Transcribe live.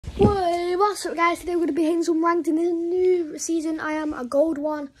Whoa, what's up guys? Today we're going to be hitting some ranked in this new season. I am a gold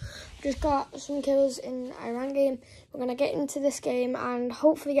one. Just got some kills in a ranked game. We're going to get into this game and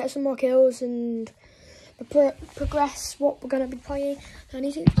hopefully get some more kills and progress what we're going to be playing. So I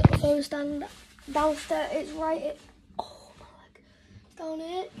need to get the phone stand downstairs. It's right, oh my leg. It's down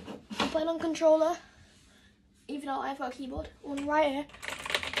here. I'm playing on controller. Even though I've got a keyboard. One right here.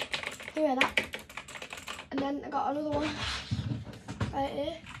 You hear that? And then I got another one right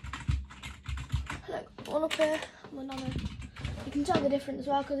here. Like one up here, one down there. You can tell the difference as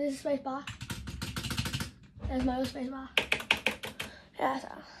well because there's a space bar. There's my other space bar. Yeah,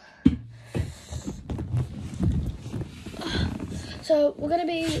 so we're gonna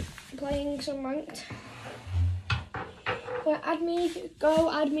be playing some ranked. Well, add me, go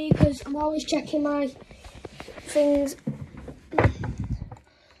add me because I'm always checking my things.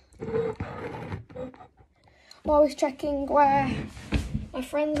 I'm always checking where my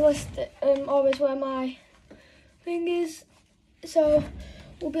friends list, always where my thing is. So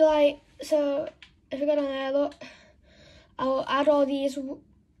we'll be like, so if I go down there, look, I'll add all these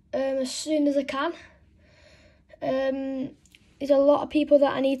as soon as I can. There's a lot of people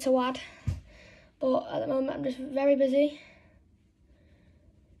that I need to add, but at the moment I'm just very busy.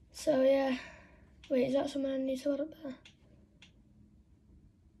 So yeah, wait, is that someone I need to add up there?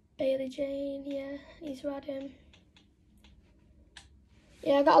 Bailey Jane, yeah, need to add him.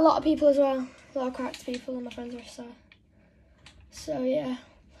 Yeah, I got a lot of people as well. A lot of cracked people on my friends list. So yeah,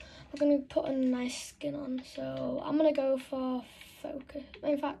 I'm gonna put a nice skin on. So I'm gonna go for focus.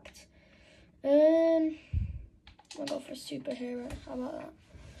 In fact, I'm gonna go for a superhero. How about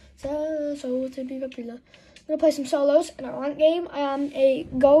that? So to be popular, I'm gonna play some solos in a ranked game. I am a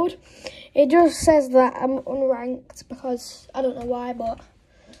gold. It just says that I'm unranked because I don't know why, but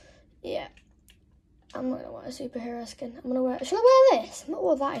yeah. I'm not gonna wear a superhero skin. I'm gonna wear. Should I wear this? I've not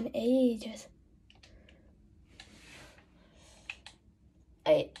worn that in ages.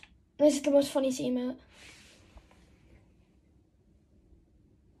 Hey, this is the most funny emote.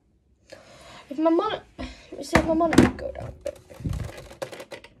 If my monitor, let me see if my monitor can go down a bit.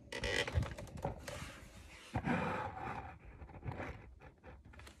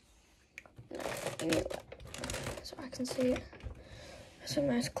 No, so I can see it. There's some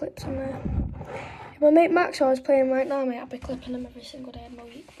nice clips on there. My mate Maxwell is playing right now, mate. I'll be clipping him every single day of my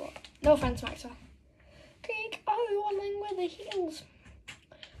week, but no offense, Maxwell. Peek, oh, I'm in with the heels.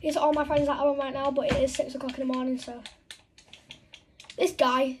 These are all my friends at home right now, but it is 6 o'clock in the morning, so. This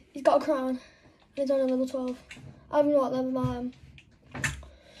guy, he's got a crown, and he's on a level 12. I don't even know what level I am.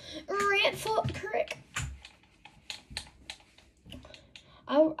 Red foot crick.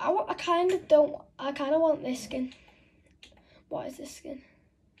 I kind of want this skin. What is this skin?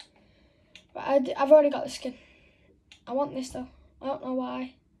 But I've already got the skin. I want this though. I don't know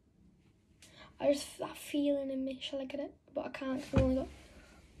why. I just that feeling in me. Shall I get it? But I can't because I've only got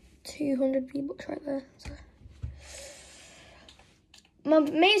 200 V-Bucks right there. So. My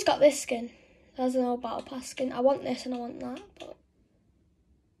mate's got this skin. There's an old Battle Pass skin. I want this and I want that. But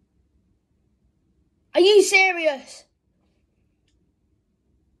are you serious?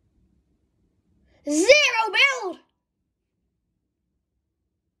 0 build.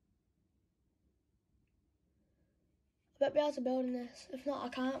 I better be able to build in this. If not, I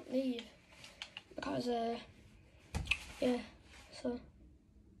can't leave. Because, yeah, so.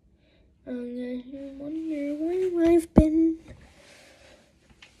 I wonder where I've been.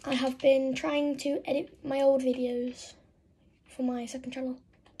 I have been trying to edit my old videos for my second channel.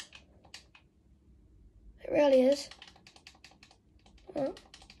 It really is. Oh.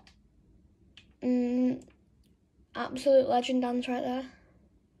 Absolute legend dance right there.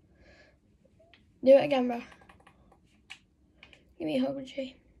 Do it again, bro. Give me a hug,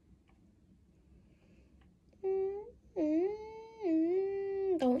 G.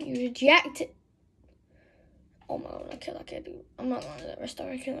 Don't you reject it. Oh my god, I killed that kid. I'm not gonna let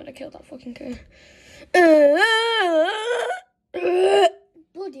restore. I can't let I kill that fucking kid.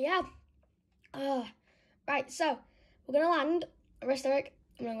 Bloody hell. Right, so we're gonna land a restore.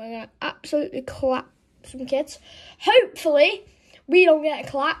 I'm gonna absolutely clap some kids. Hopefully, we don't get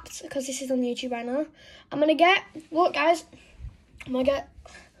clapped because this is on YouTube right now. I'm gonna get, look guys. I'm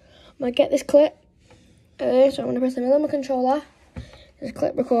gonna get this clip. So I'm gonna press the middle of my controller. There's a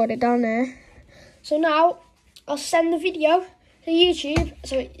clip recorded down there. So now I'll send the video to YouTube,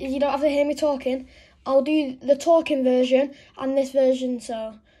 so you don't have to hear me talking. I'll do the talking version and this version, so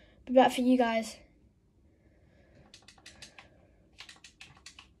it'll be better for you guys.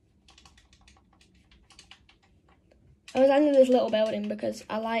 I was under this little building because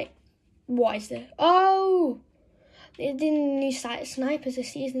I like. What is this? Oh. They did new snipers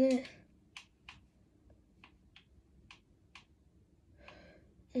this season, innit?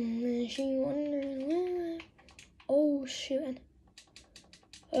 And then she wondering where. Oh, shooting.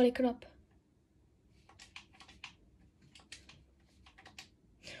 Holy crap.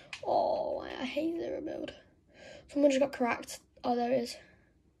 Oh, I hate the rebuild. Someone just got cracked. Oh, there it is.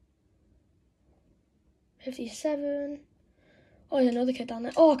 57. Oh, there's another kid down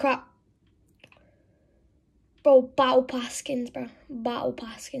there. Oh, crap. Bro, battle pass skins, bro. Battle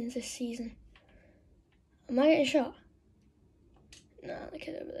pass skins this season. Am I getting shot? Nah, the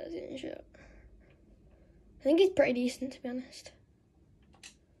kid over there's getting shot. I think he's pretty decent, to be honest.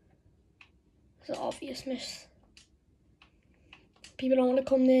 It's an obvious miss. People don't want to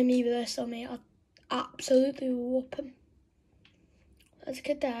come near me with this, so mate, I'll absolutely whoop him. There's a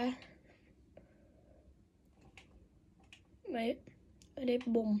kid there. Wait.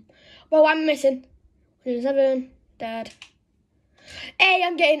 Boom. Well, I'm missing. 107. Dead. Hey,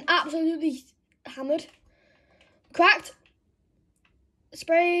 I'm getting absolutely hammered. Cracked.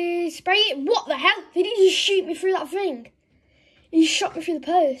 Spray. What the hell? Did he just shoot me through that thing? He shot me through the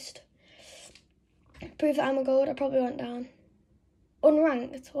post. Proof that I'm a gold. I probably went down.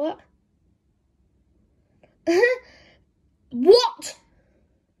 Unranked. What? What?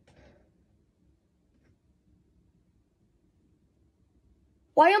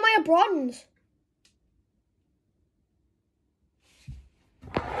 Why am I a bronze?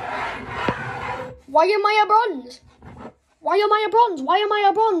 Why am I a bronze? Why am I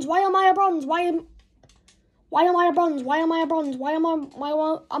a bronze? Why am I a bronze? Why am I a bronze? Why am I a bronze? Why am I a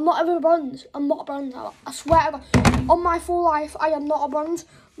bronze? I'm not ever a bronze. I'm not a bronze. I swear to God. On my full life, I am not a bronze.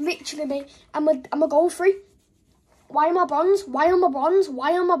 Literally, mate. I'm a gold 3. Why am I bronze? Why am I bronze?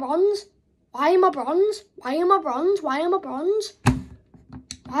 Why am I bronze? Why am I bronze? Why am I bronze? Why am I bronze?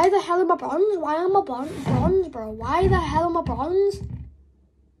 Why the hell am I bronze? Why am I bronze, bro? Why the hell am I bronze?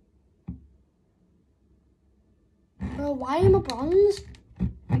 Bro, why am I bronze?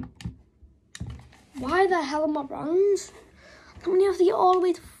 Why the hell am I bronze? Don't you have to get all the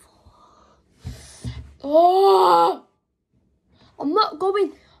way to 4? Oh! I'm not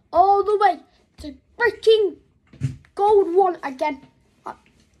going all the way to freaking gold 1 again.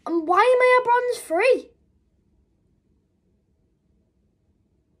 And why am I a bronze 3?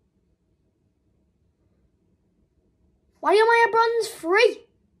 Why am I a bronze 3?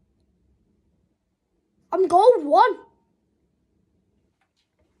 I'm gold 1.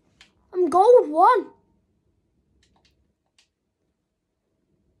 I'm gold 1.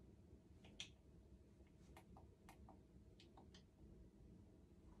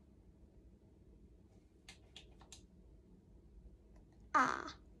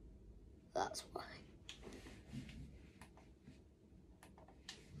 Ah, that's why.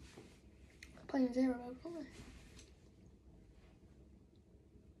 I'm playing 0 mode, aren't I?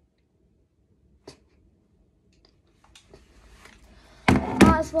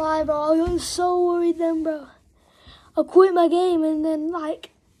 That's why, bro. I was so worried then, bro. I quit my game and then, like,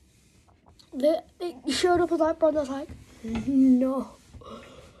 it showed up as like bronze. I was like, no.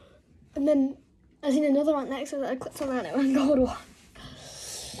 And then I seen another one next to it. I clicked on that and it went gold 1.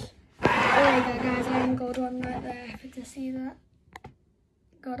 There you go, guys. I am gold 1 right there. Happy to see that.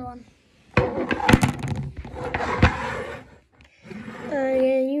 Gold 1.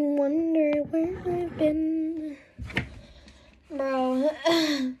 Again, you wonder where I've been. Bro.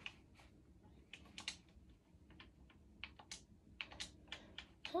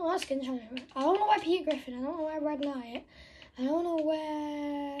 Oh, that's skin challenge. I don't know where Peter Griffin. I don't know where Red Knight. I don't know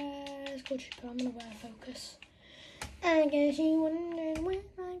where Skull Trooper. I'm gonna wear Focus. I guess you wondering where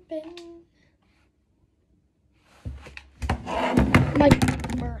I've been.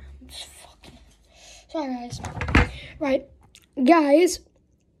 Just fucking. Sorry, guys. Right, guys.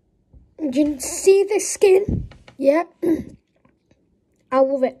 You can see this skin? Yeah. I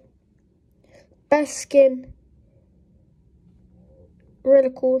love it. Best skin. Really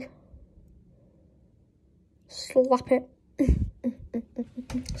cool. Slap it.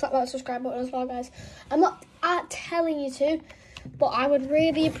 Slap that subscribe button as well, guys. I'm not telling you to, but I would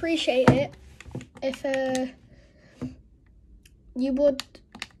really appreciate it if you would.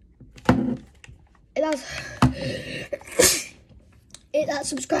 Hit that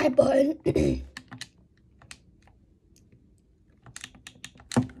subscribe button.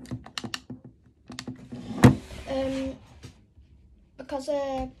 Because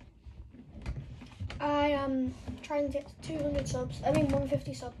I am trying to get 200 subs. I mean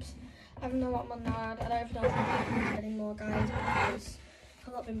 150 subs. I don't know what I'm on now. I don't even know if I'm anymore, guys, because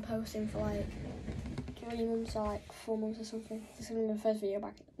I've not been posting for like 3 months or like 4 months or something. This is going to be the first video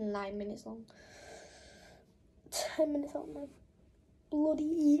back 9 minutes long. 10 minutes out of my bloody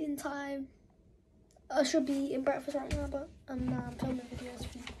eating time. I should be eating breakfast right now, but I'm filming videos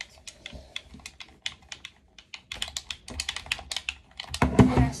for you guys.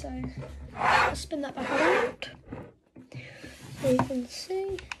 Yeah, so I'll spin that back around so you can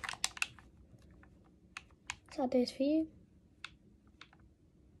see. Sad days for you.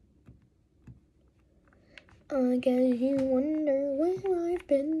 I guess you wonder where I've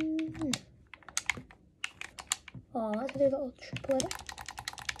been. Oh, let's do a little triple edit.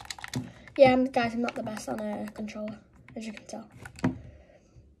 Yeah, guys, I'm not the best on a controller, as you can tell.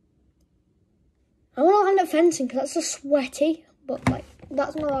 I want to land at fencing because that's just sweaty, but like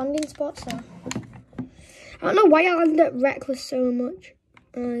that's my landing spot, so I don't know why I landed at reckless so much.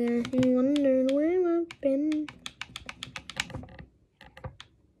 Oh yeah, you wonder where I've been.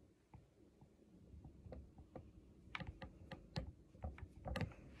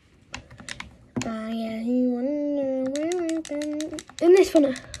 Oh yeah, you wonder where I've been. Isn't this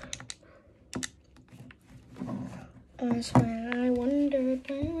funny? I swear I wondered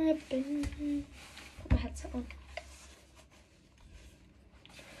where I've been. Put my headset on.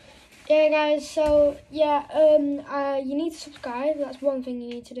 Yeah, guys. So yeah, you need to subscribe. That's one thing you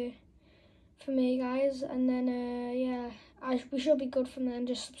need to do for me, guys. And then yeah, we should be good from then.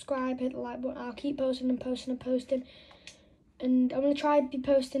 Just subscribe, hit the like button. I'll keep posting and posting and posting. And I'm gonna try to be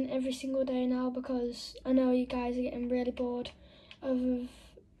posting every single day now because I know you guys are getting really bored of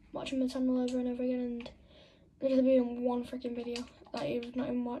watching my channel over and over again, and there's gonna be one freaking video that you've not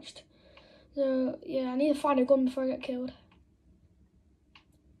even watched. So yeah, I need to find a gun before I get killed.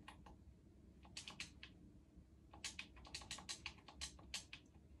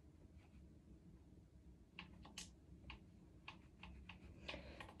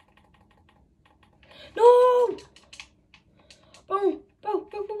 No! Boom! Boom!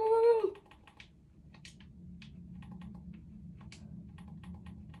 Boom! Boom! Boom! Boom!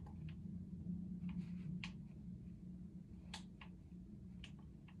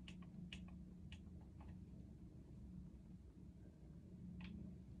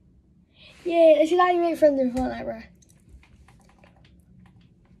 Yeah, it's like you make friends in Fortnite, bro.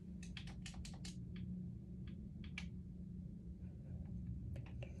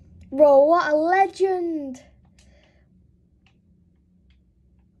 Bro, what a legend!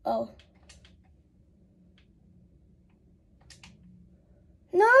 Oh.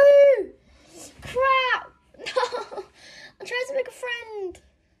 No! Crap! No! I'm trying to make a friend.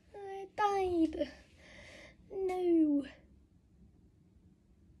 I died. No.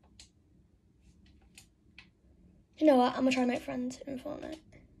 You know what? I'm gonna try and make friends in Fortnite.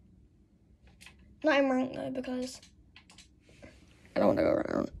 Not in rank though, because I don't want to go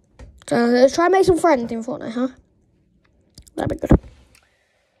around. So let's try and make some friends in Fortnite, huh? That'd be good.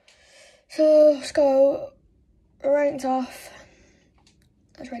 So let's go ranked off.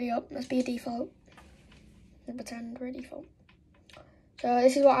 Let's ready up. Let's be a default. And pretend we're a default. So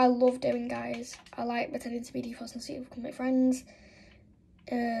this is what I love doing, guys. I like pretending to be defaults and see if we can make friends.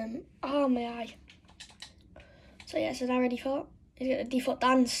 Oh my eye. So yeah, so now ready for is it a default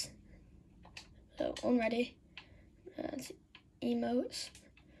dance. So unready. Emotes.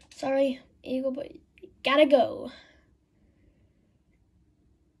 Sorry, Eagle, but you gotta go.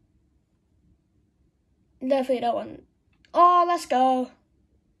 Definitely don't want. Oh, let's go.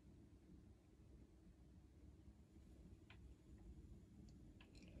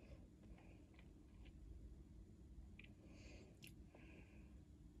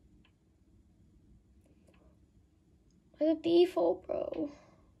 Where's the default, bro?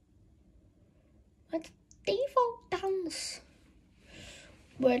 Where's the default dance?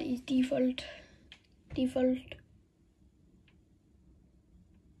 Where is default? Default.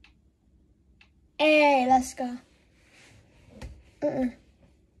 Hey, let's go.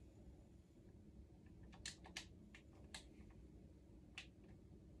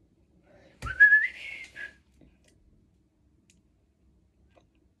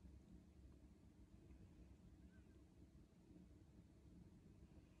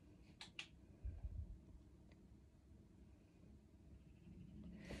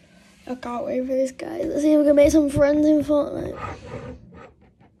 I can't wait for this, guys. Let's see if we can make some friends in Fortnite.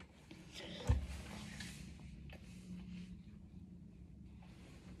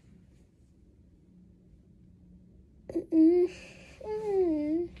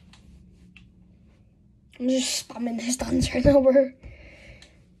 I'm just spamming this dance right now, bro.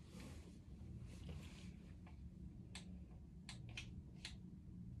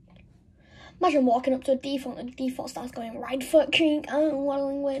 Imagine walking up to a default and the default starts going right foot kink,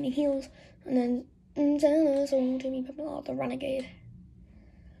 waddling wearing heels, and then the renegade.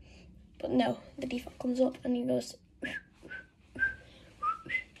 But no, the default comes up and he goes...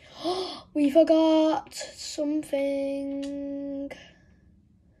 We forgot something.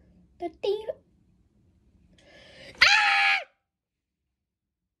 The default...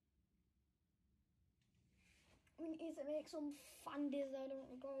 We need to make some fandies though, don't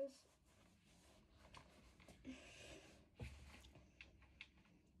we, guys?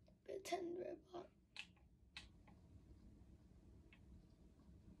 Bit tender about.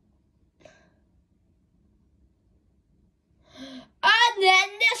 And then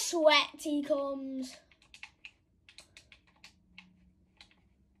the sweaty comes.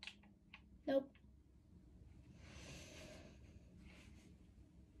 Nope.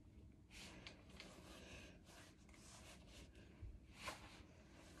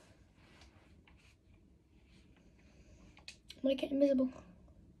 I'm gonna get invisible.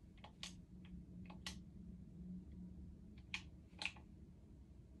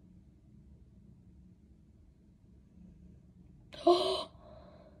 Oh!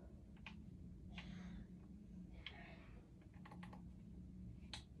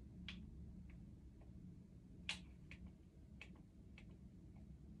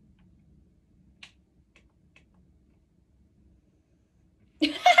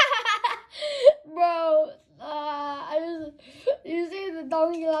 Bro, you see the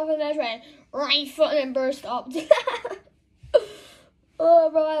donkey laughing there, right foot and burst stopped. Oh,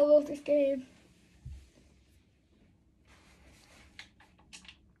 bro, I love this game.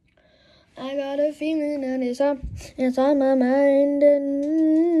 I got a feeling that it's on my mind.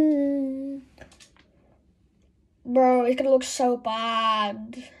 And... Bro, it's gonna look so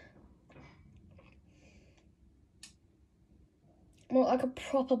bad. Look like a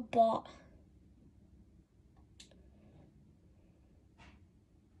proper bot.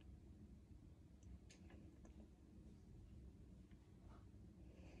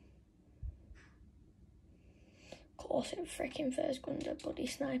 Of course, it freaking first gun's a bloody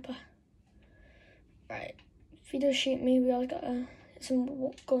sniper. Right, if he does shoot me, we all got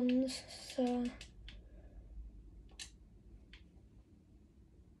some guns, so...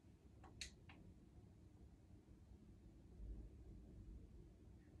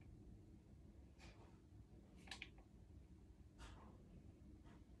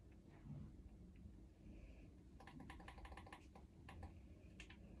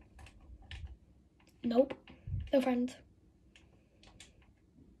 Nope, no friends.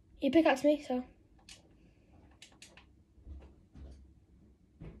 He pickaxed me, so...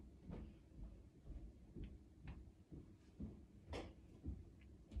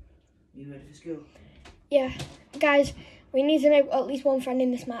 You ready for school? Yeah, guys, we need to make at least one friend in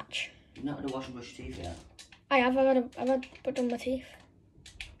this match. You've not had to wash and brush your teeth yet? I have, I've had put on my teeth.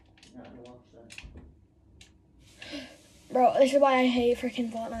 You've not had to wash then? Bro, this is why I hate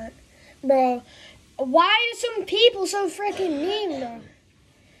freaking Fortnite. Bro, why are some people so freaking mean, bro?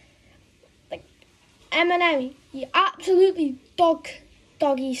 Like, Eminem, you absolutely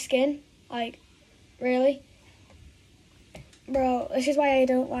doggy skin. Like, really? Bro, this is why I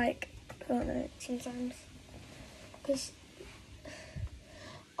don't like Fortnite sometimes. Because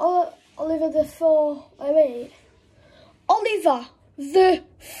Oliver the 408. Oliver the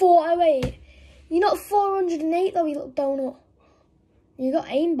 408. You're not 408 though, you little donut. You got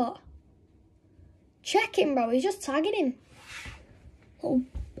aimbot. Check him, bro. He's just tagging him.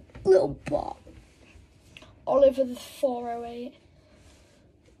 Little bot. Oliver the 408.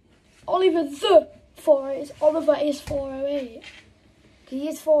 Oliver the 408. Oliver is 408. He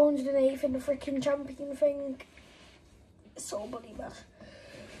is 408th in the freaking champion thing. It's so bloody bad.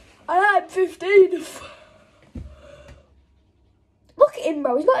 And I'm 15. Look at him,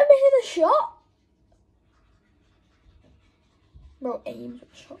 bro. He's not even missing a shot. Bro, aims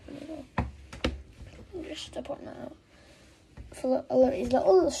at the shot. I'm just putting that out. For his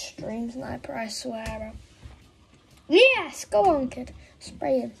little stream sniper, I swear, bro. Yes! Go on, kid.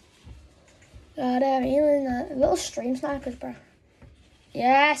 Spray him. God, I'm healing that. Little stream snipers, bro.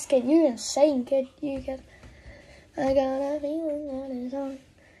 Yes, kid. You insane, kid. You, kid. I got a feeling that it's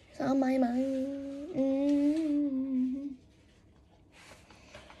on my mind.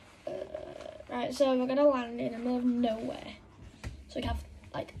 Right, so we're gonna land in the middle of nowhere. So we have,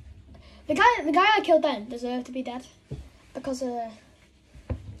 like, the guy I killed then deserved to be dead because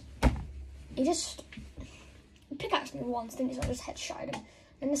he just pickaxed me once, didn't he? So I just headshot him.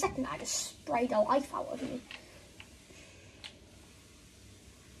 And the second guy just sprayed the life out of me.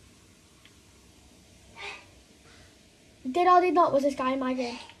 Did or did not was this guy in my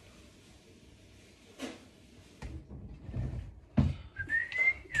game?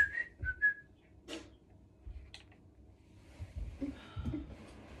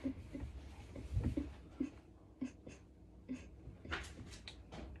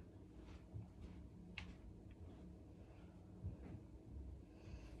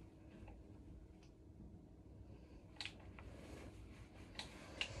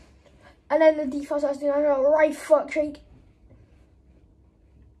 And then the default starts doing a right foot shake.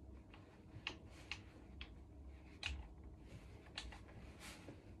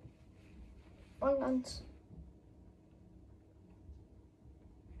 Wrong hands.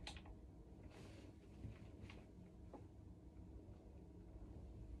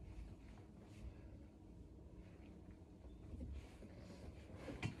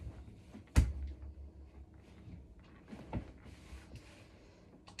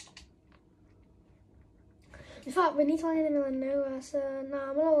 In fact, we need to land in the middle of nowhere, so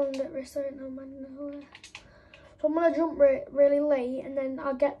nah, I'm gonna land at restart no man nowhere. So I'm gonna jump really late and then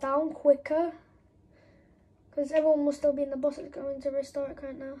I'll get down quicker. Because everyone will still be in the bus that's going to restart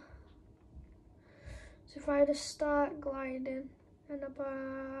right now. So if I just start gliding and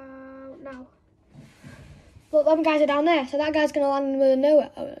about now. Look, them guys are down there, so that guy's gonna land in the middle of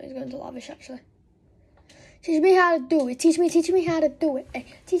nowhere. Oh, he's going to Lavish actually. Teach me how to do it. Teach me how to do it. Hey,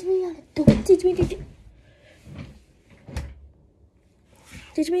 teach me how to do it. Teach me how to do it.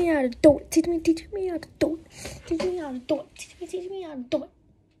 Teach me how to do it. Teach me how to do it. Teach me how to do it. Teach me how to do it.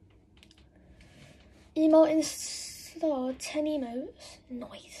 Emote install 10 emotes.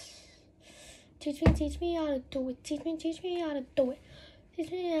 Nice. Teach me how to do it. Teach me how to do it. Teach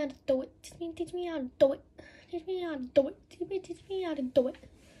me how to do it. Teach me how to do it. Teach me how to do it. Teach me how to do it.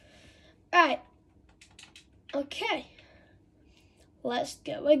 Alright. Okay. Let's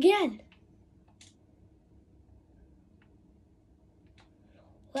go again.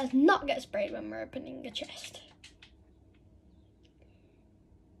 Let's not get sprayed when we're opening a chest.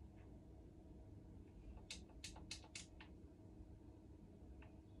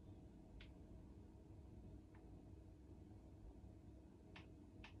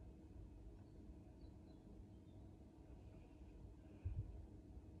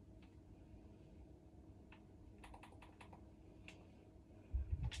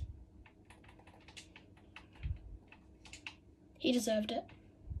 He deserved it.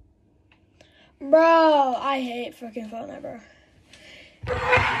 Bro, I hate freaking Fortnite, bro.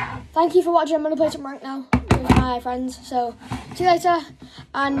 Thank you for watching. I'm going to play some rank now with my friends. So, see you later.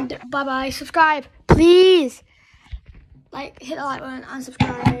 And bye-bye. Subscribe, please. Like, hit the like button and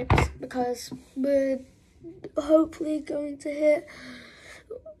subscribe. Because we're hopefully going to hit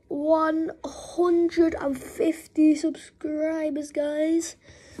 150 subscribers, guys.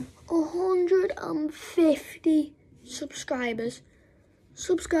 150 subscribers.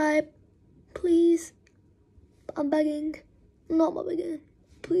 Subscribe. Please, I'm begging, not begging,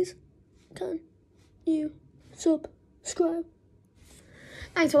 please, can you subscribe?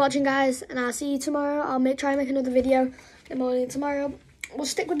 Thanks for watching, guys, and I'll see you tomorrow. I'll try and make another video in the morning tomorrow. We'll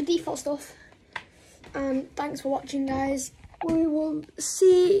stick with the default stuff, and thanks for watching, guys. We will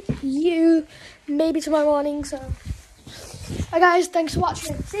see you maybe tomorrow morning, so, bye guys, thanks for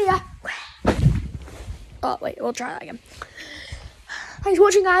watching, see ya. Oh, wait, we'll try that again. Thanks for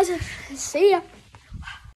watching, guys. See ya.